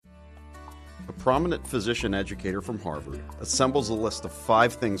A prominent physician educator from Harvard assembles a list of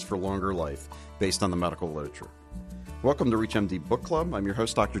 5 things for longer life based on the medical literature. Welcome to ReachMD Book Club. I'm your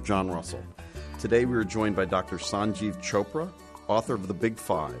host, Dr. John Russell. Today we are joined by Dr. Sanjiv Chopra, author of The Big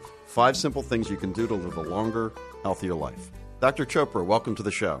 5 simple things you can do to live a longer, healthier life. Dr. Chopra, welcome to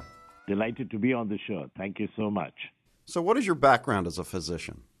the show. Delighted to be on the show. Thank you so much. So what is your background as a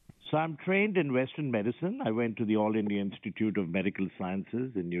physician? So I'm trained in Western medicine. I went to the All India Institute of Medical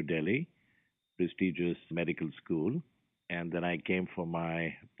Sciences in New Delhi, prestigious medical school. And then I came for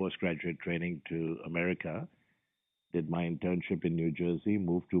my postgraduate training to America, did my internship in New Jersey,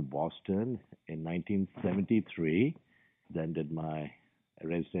 moved to Boston in 1973, then did my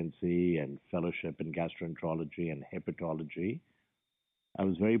residency and fellowship in gastroenterology and hepatology. I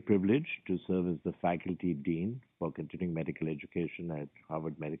was very privileged to serve as the faculty dean for continuing medical education at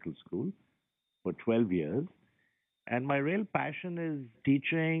Harvard Medical School for 12 years. And my real passion is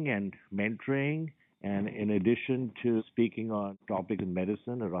teaching and mentoring. And in addition to speaking on topics in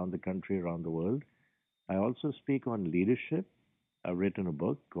medicine around the country, around the world, I also speak on leadership. I've written a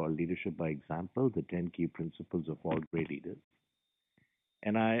book called Leadership by Example, the 10 Key Principles of All Great Leaders.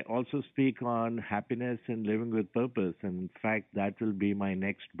 And I also speak on happiness and living with purpose. And in fact, that will be my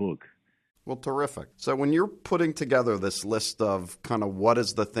next book. Well, terrific. So when you're putting together this list of kind of what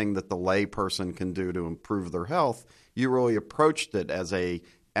is the thing that the lay person can do to improve their health, you really approached it as a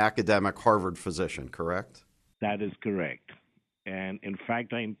academic Harvard physician, correct? That is correct. And in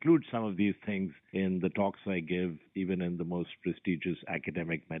fact, I include some of these things in the talks I give, even in the most prestigious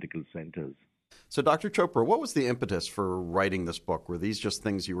academic medical centers. So, Dr. Chopra, what was the impetus for writing this book? Were these just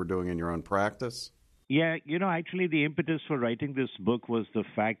things you were doing in your own practice? Yeah, actually the impetus for writing this book was the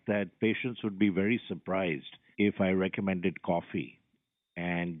fact that patients would be very surprised if I recommended coffee.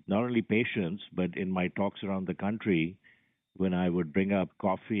 And not only patients, but in my talks around the country, when I would bring up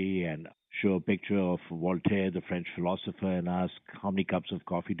coffee and show a picture of Voltaire, the French philosopher, and ask how many cups of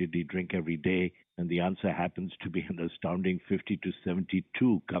coffee did he drink every day, and the answer happens to be an astounding 50 to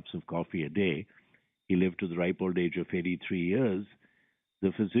 72 cups of coffee a day. He lived to the ripe old age of 83 years.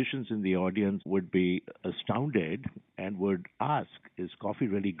 The physicians in the audience would be astounded and would ask, is coffee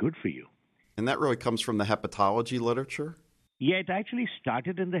really good for you? And that really comes from the hepatology literature? Yeah, it actually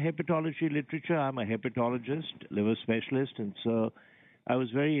started in the hepatology literature. I'm a hepatologist, liver specialist, and so I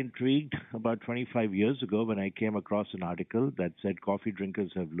was very intrigued about 25 years ago when I came across an article that said coffee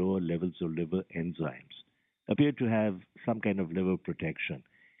drinkers have lower levels of liver enzymes, appeared to have some kind of liver protection.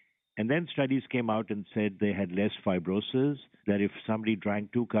 And then studies came out and said they had less fibrosis, that if somebody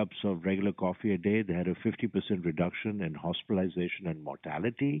drank 2 cups of regular coffee a day, they had a 50% reduction in hospitalization and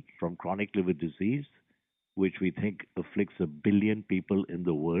mortality from chronic liver disease, which we think afflicts 1 billion people in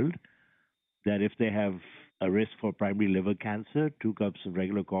the world, that if they have a risk for primary liver cancer, 2 cups of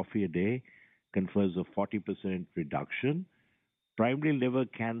regular coffee a day confers a 40% reduction. Primary liver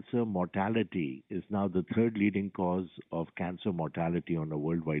cancer mortality is now the 3rd leading cause of cancer mortality on a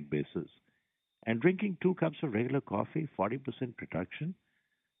worldwide basis. And drinking 2 cups of regular coffee, 40% reduction.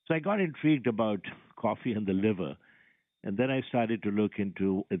 So I got intrigued about coffee and the liver. And then I started to look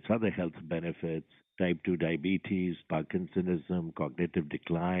into its other health benefits, type 2 diabetes, Parkinsonism, cognitive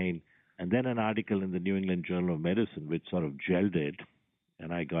decline, and then an article in the New England Journal of Medicine which sort of gelled it.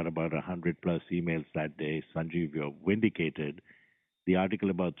 And I got about 100 plus emails that day. Sanjiv, you're vindicated. The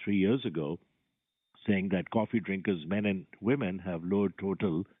article about 3 years ago saying that coffee drinkers, men and women, have lower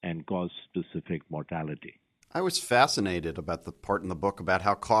total and cause-specific mortality. I was fascinated about the part in the book about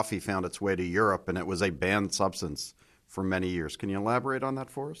how coffee found its way to Europe and it was a banned substance for many years. Can you elaborate on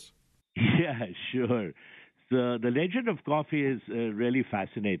that for us? Yeah, sure. So the legend of coffee is really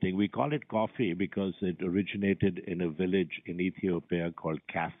fascinating. We call it coffee because it originated in a village in Ethiopia called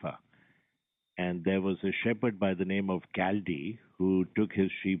Kaffa. And there was a shepherd by the name of Kaldi who took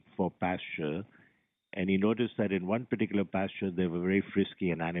his sheep for pasture. And he noticed that in one particular pasture, they were very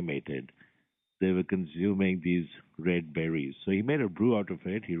frisky and animated. They were consuming these red berries. So he made a brew out of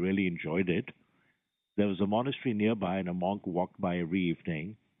it. He really enjoyed it. There was a monastery nearby, and a monk walked by every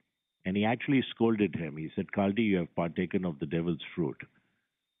evening. And he actually scolded him. He said, Kaldi, you have partaken of the devil's fruit.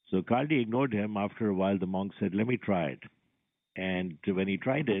 So Kaldi ignored him. After a while, the monk said, let me try it. And when he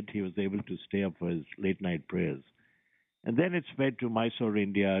tried it, he was able to stay up for his late-night prayers. And then it spread to Mysore,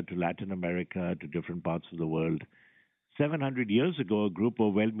 India, to Latin America, to different parts of the world. 700 years ago, a group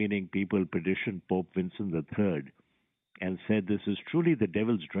of well-meaning people petitioned Pope Vincent III and said, this is truly the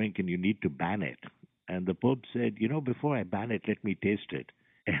devil's drink and you need to ban it. And the Pope said, before I ban it, let me taste it.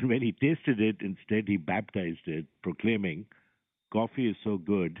 And when he tasted it, instead he baptized it, proclaiming, coffee is so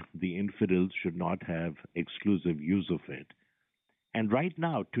good, the infidels should not have exclusive use of it. And right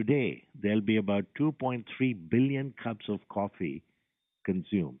now, today, there'll be about 2.3 billion cups of coffee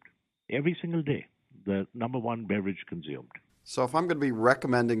consumed every single day, the number one beverage consumed. So if I'm going to be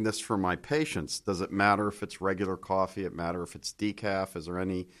recommending this for my patients, does it matter if it's regular coffee? It matter if it's decaf? Is there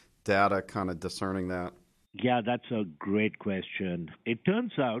any data kind of discerning that? Yeah, that's a great question. It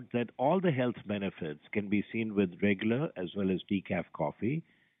turns out that all the health benefits can be seen with regular as well as decaf coffee,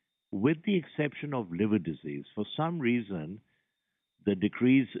 with the exception of liver disease. For some reason, the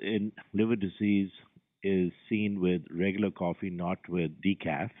decrease in liver disease is seen with regular coffee, not with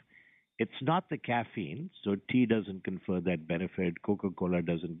decaf. It's not the caffeine, so tea doesn't confer that benefit, Coca-Cola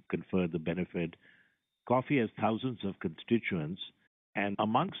doesn't confer the benefit. Coffee has thousands of constituents, and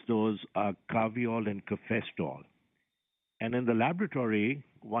amongst those are carviol and cafestol. And in the laboratory,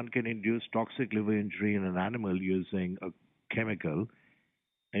 one can induce toxic liver injury in an animal using a chemical.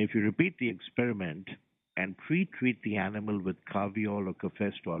 And if you repeat the experiment and pre-treat the animal with carviol or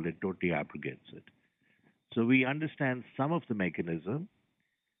cafestol, it totally abrogates it. So we understand some of the mechanism.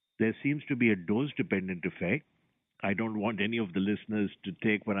 There seems to be a dose-dependent effect. I don't want any of the listeners to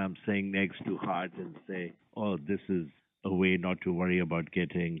take what I'm saying next to heart and say, oh, this is a way not to worry about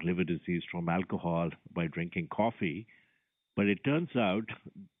getting liver disease from alcohol by drinking coffee. But it turns out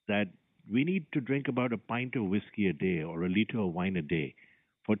that we need to drink about a pint of whiskey a day or a liter of wine a day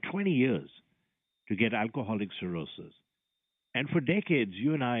for 20 years to get alcoholic cirrhosis. And for decades,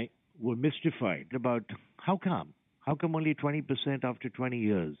 you and I were mystified about how come? How come only 20% after 20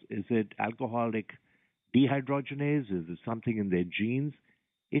 years? Is it alcoholic dehydrogenase? Is it something in their genes?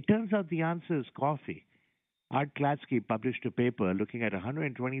 It turns out the answer is coffee. Art Klatsky published a paper looking at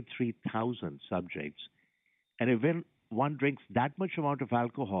 123,000 subjects. And if one drinks that much amount of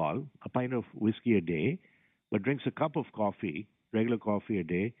alcohol, a pint of whiskey a day, but drinks a cup of coffee, regular coffee a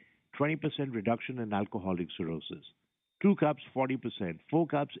day, 20% reduction in alcoholic cirrhosis. 2 cups, 40%. 4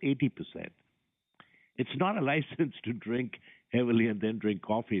 cups, 80%. It's not a license to drink heavily and then drink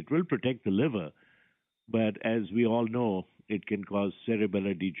coffee. It will protect the liver, but as we all know, it can cause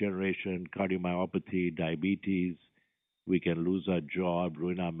cerebellar degeneration, cardiomyopathy, diabetes. We can lose our job,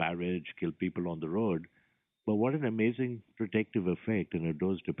 ruin our marriage, kill people on the road. But what an amazing protective effect and a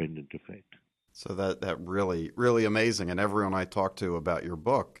dose-dependent effect. So that really amazing. And everyone I talk to about your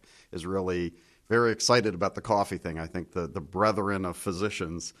book is really very excited about the coffee thing. I think the brethren of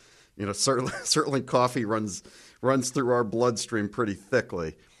physicians, certainly coffee runs through our bloodstream pretty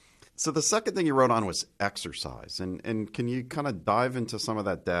thickly. So the second thing you wrote on was exercise. And can you kind of dive into some of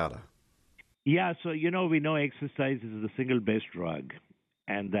that data? Yeah, so we know exercise is the single best drug,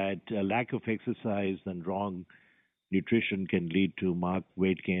 and that lack of exercise and wrong nutrition can lead to marked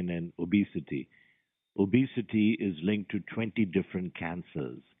weight gain and obesity. Obesity is linked to 20 different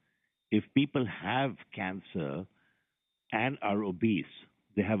cancers. If people have cancer and are obese,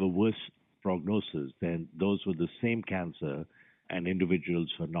 they have a worse prognosis than those with the same cancer and individuals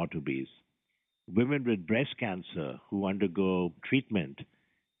who are not obese. Women with breast cancer who undergo treatment,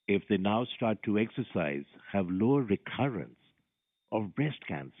 if they now start to exercise, have lower recurrence of breast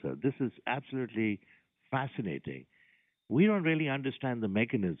cancer. This is absolutely fascinating. We don't really understand the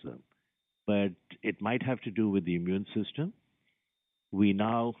mechanism, but it might have to do with the immune system. We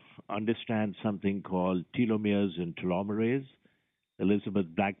now understand something called telomeres and telomerase. Elizabeth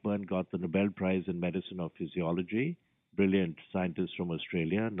Blackburn got the Nobel Prize in Medicine or Physiology, brilliant scientist from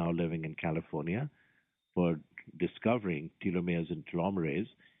Australia, now living in California, for discovering telomeres and telomerase.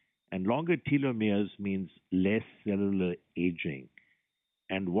 And longer telomeres means less cellular aging.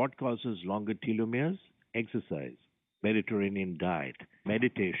 And what causes longer telomeres? Exercise, Mediterranean diet,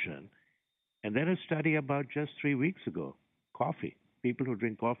 meditation. And then a study about just 3 weeks ago, coffee. People who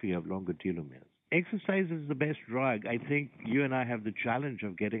drink coffee have longer telomeres. Exercise is the best drug. I think you and I have the challenge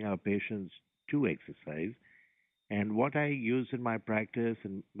of getting our patients to exercise. And what I use in my practice,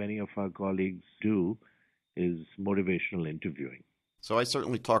 and many of our colleagues do, is motivational interviewing. So I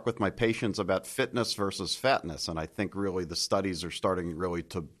certainly talk with my patients about fitness versus fatness, and I think really the studies are starting really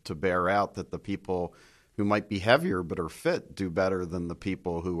to bear out that the people who might be heavier but are fit do better than the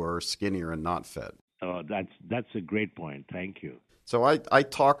people who are skinnier and not fit. Oh, that's a great point. Thank you. So I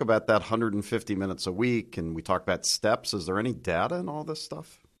talk about that 150 minutes a week, and we talk about steps. Is there any data in all this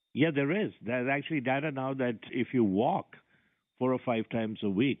stuff? Yeah, there is. There's actually data now that if you walk 4 or 5 times a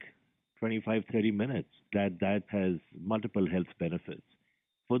week, 25, 30 minutes, that has multiple health benefits.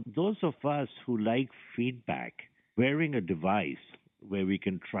 For those of us who like feedback, wearing a device where we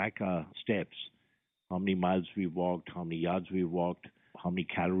can track our steps, how many miles we walked, how many yards we walked, how many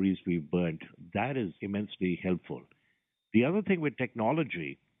calories we burnt, that is immensely helpful. The other thing with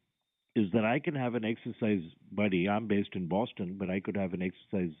technology is that I can have an exercise buddy. I'm based in Boston, but I could have an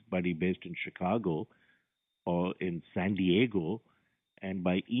exercise buddy based in Chicago or in San Diego, and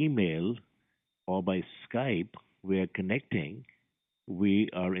by email or by Skype, we are connecting, we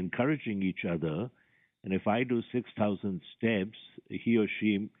are encouraging each other. And if I do 6,000 steps, he or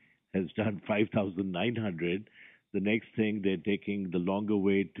she has done 5,900. The next thing, they're taking the longer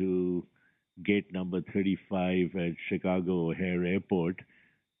way to gate number 35 at Chicago O'Hare Airport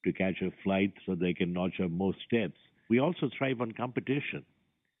to catch a flight so they can notch up more steps. We also thrive on competition.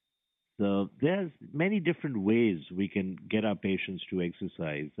 So there's many different ways we can get our patients to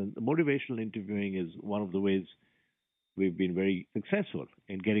exercise. And motivational interviewing is one of the ways we've been very successful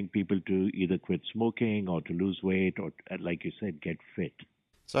in getting people to either quit smoking or to lose weight or, like you said, get fit.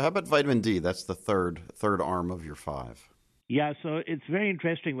 So how about vitamin D? That's the third arm of your five. Yeah, so it's very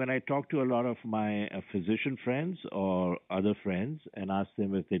interesting when I talk to a lot of my physician friends or other friends and ask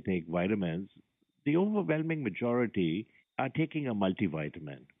them if they take vitamins, the overwhelming majority are taking a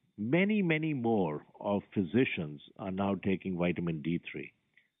multivitamin. Many, many more of physicians are now taking vitamin D3.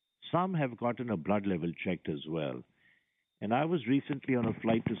 Some have gotten a blood level checked as well. And I was recently on a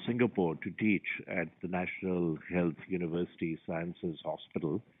flight to Singapore to teach at the National Health University Sciences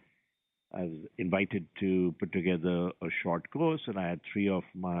Hospital. I was invited to put together a short course, and I had three of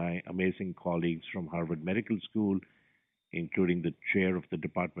my amazing colleagues from Harvard Medical School, including the chair of the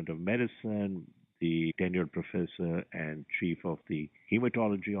Department of Medicine, the tenured professor and chief of the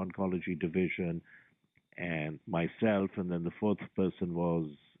Hematology Oncology Division, and myself. And then the fourth person was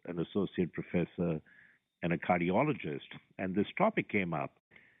an associate professor and a cardiologist. And this topic came up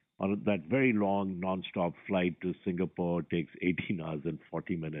on that very long, nonstop flight to Singapore, takes 18 hours and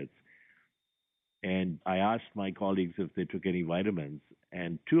 40 minutes. And I asked my colleagues if they took any vitamins,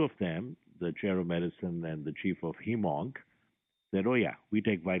 and two of them, the chair of medicine and the chief of Hemonc, said, oh yeah, we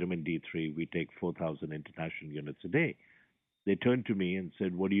take vitamin D3, we take 4,000 international units a day. They turned to me and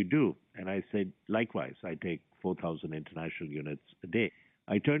said, what do you do? And I said, likewise, I take 4,000 international units a day.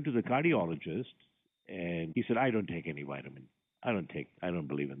 I turned to the cardiologist, and he said, I don't take any vitamin. I don't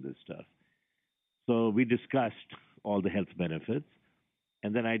believe in this stuff. So we discussed all the health benefits.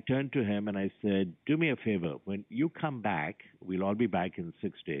 And then I turned to him and I said, do me a favor. When you come back, we'll all be back in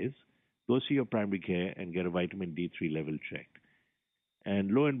 6 days. Go see your primary care and get a vitamin D3 level checked. And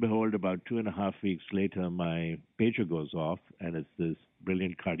lo and behold, about 2.5 weeks later, my pager goes off, and it's this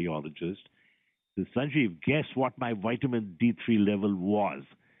brilliant cardiologist. He says, Sanjiv, guess what my vitamin D3 level was?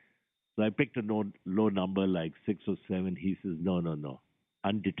 So I picked a low number, like 6 or 7. He says, no,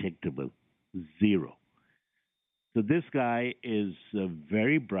 undetectable, 0. So this guy is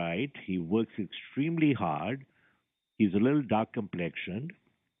very bright. He works extremely hard. He's a little dark complexioned.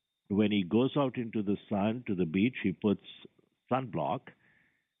 When he goes out into the sun, to the beach, he puts sunblock.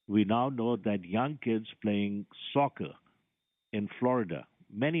 We now know that young kids playing soccer in Florida,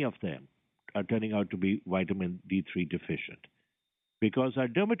 many of them are turning out to be vitamin D3 deficient because our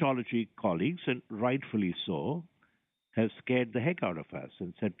dermatology colleagues, and rightfully so, have scared the heck out of us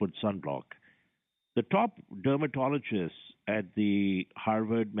and said put sunblock. The top dermatologists at the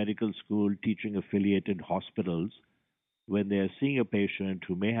Harvard Medical School teaching affiliated hospitals, when they're seeing a patient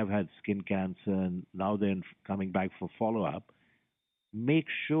who may have had skin cancer and now they're coming back for follow-up, make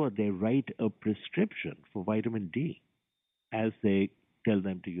sure they write a prescription for vitamin D as they tell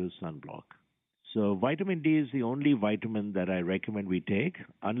them to use sunblock. So vitamin D is the only vitamin that I recommend we take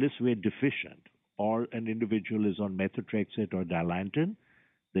unless we're deficient or an individual is on methotrexate or Dilantin.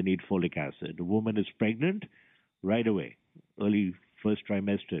 They need folic acid. A woman is pregnant, right away, early first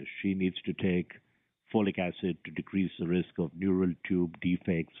trimester, she needs to take folic acid to decrease the risk of neural tube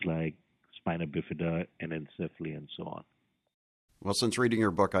defects like spina bifida, anencephaly, and so on. Well, since reading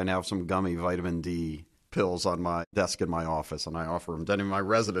your book, I now have some gummy vitamin D pills on my desk in my office, and I offer them to any of my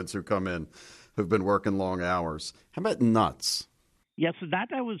residents who come in who've been working long hours. How about nuts? Yeah, so that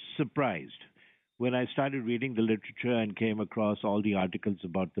I was surprised when I started reading the literature and came across all the articles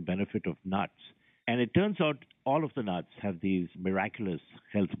about the benefit of nuts. And it turns out all of the nuts have these miraculous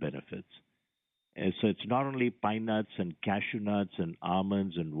health benefits. So it's not only pine nuts and cashew nuts and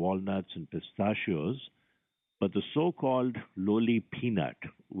almonds and walnuts and pistachios, but the so-called lowly peanut,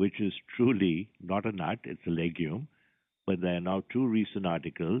 which is truly not a nut, it's a legume. But there are now 2 recent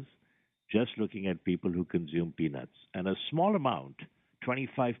articles just looking at people who consume peanuts. And a small amount,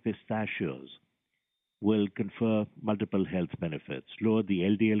 25 pistachios, will confer multiple health benefits, lower the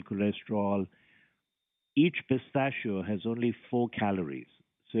LDL cholesterol. Each pistachio has only 4 calories.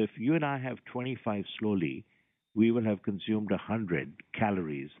 So if you and I have 25 slowly, we will have consumed 100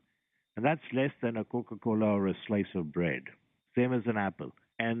 calories. And that's less than a Coca-Cola or a slice of bread, same as an apple.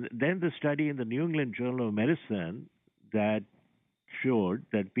 And then the study in the New England Journal of Medicine that showed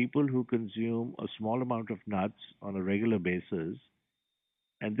that people who consume a small amount of nuts on a regular basis,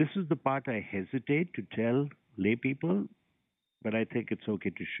 and this is the part I hesitate to tell lay people, but I think it's okay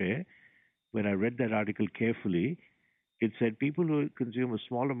to share. When I read that article carefully, it said people who consume a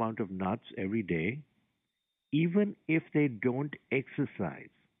small amount of nuts every day, even if they don't exercise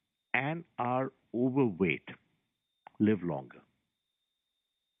and are overweight, live longer.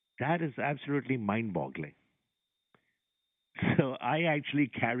 That is absolutely mind-boggling. So I actually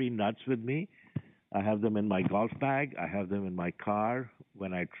carry nuts with me. I have them in my golf bag. I have them in my car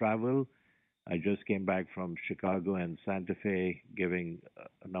when I travel. I just came back from Chicago and Santa Fe giving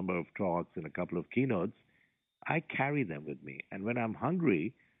a number of talks and a couple of keynotes. I carry them with me. And when I'm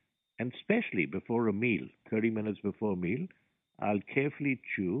hungry, and especially before a meal, 30 minutes before a meal, I'll carefully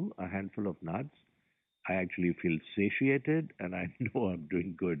chew a handful of nuts. I actually feel satiated, and I know I'm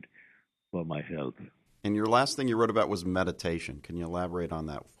doing good for my health. And your last thing you wrote about was meditation. Can you elaborate on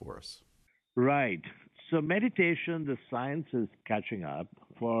that for us? Right. So meditation, the science is catching up.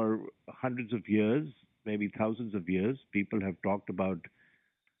 For hundreds of years, maybe thousands of years, people have talked about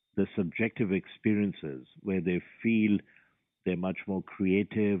the subjective experiences where they feel they're much more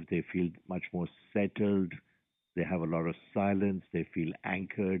creative, they feel much more settled, they have a lot of silence, they feel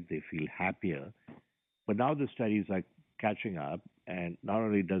anchored, they feel happier. But now the studies are catching up, and not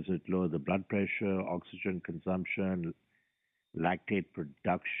only does it lower the blood pressure, oxygen consumption, lactate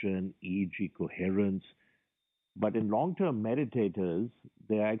production, EEG coherence, but in long-term meditators,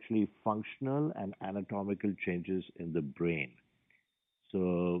 there are actually functional and anatomical changes in the brain.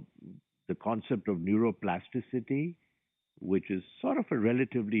 So the concept of neuroplasticity, which is sort of a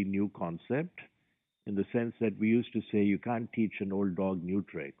relatively new concept in the sense that we used to say you can't teach an old dog new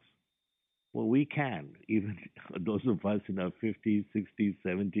tricks. Well, we can. Even those of us in our 50s, 60s,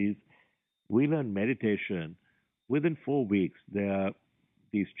 70s, we learn meditation. Within 4 weeks, there are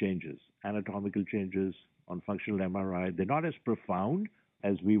these changes, anatomical changes on functional MRI. They're not as profound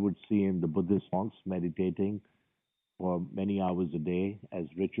as we would see in the Buddhist monks meditating for many hours a day, as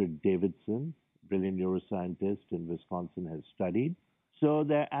Richard Davidson, brilliant neuroscientist in Wisconsin, has studied. So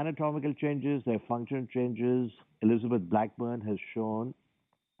there are anatomical changes, there are functional changes. Elizabeth Blackburn has shown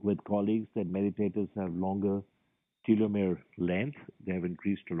with colleagues that meditators have longer telomere length. They have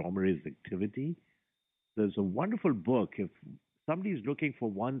increased telomerase activity. There's a wonderful book. If somebody's looking for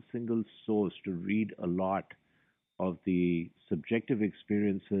one single source to read a lot of the subjective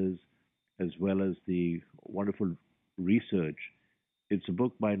experiences as well as the wonderful research, it's a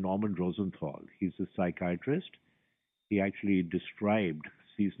book by Norman Rosenthal. He's a psychiatrist. He actually described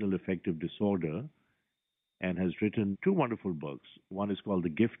seasonal affective disorder and has written 2 wonderful books. One is called The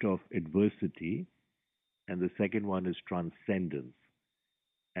Gift of Adversity, and the second one is Transcendence.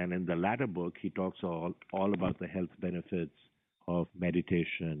 And in the latter book, he talks all about the health benefits of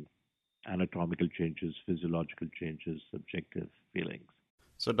meditation, anatomical changes, physiological changes, subjective feelings.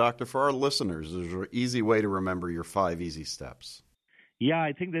 So, Doctor, for our listeners, there's an easy way to remember your 5 easy steps. Yeah,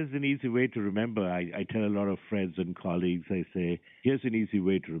 I think there's an easy way to remember. I tell a lot of friends and colleagues, I say, here's an easy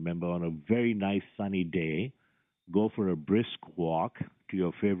way to remember. On a very nice sunny day, go for a brisk walk to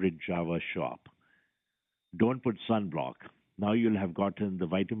your favorite Java shop. Don't put sunblock. Now you'll have gotten the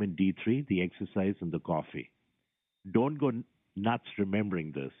vitamin D3, the exercise, and the coffee. Don't go nuts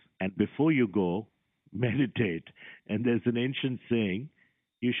remembering this. And before you go, meditate. And there's an ancient saying,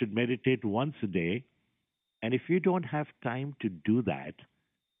 you should meditate once a day. And if you don't have time to do that,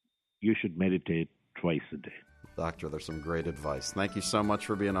 you should meditate twice a day. Doctor, there's some great advice. Thank you so much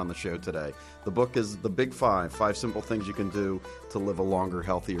for being on the show today. The book is The Big 5 Simple Things You Can Do to Live a Longer,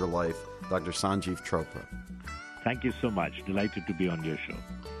 Healthier Life. Dr. Sanjiv Chopra. Thank you so much. Delighted to be on your show.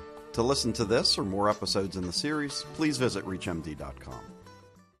 To listen to this or more episodes in the series, please visit ReachMD.com.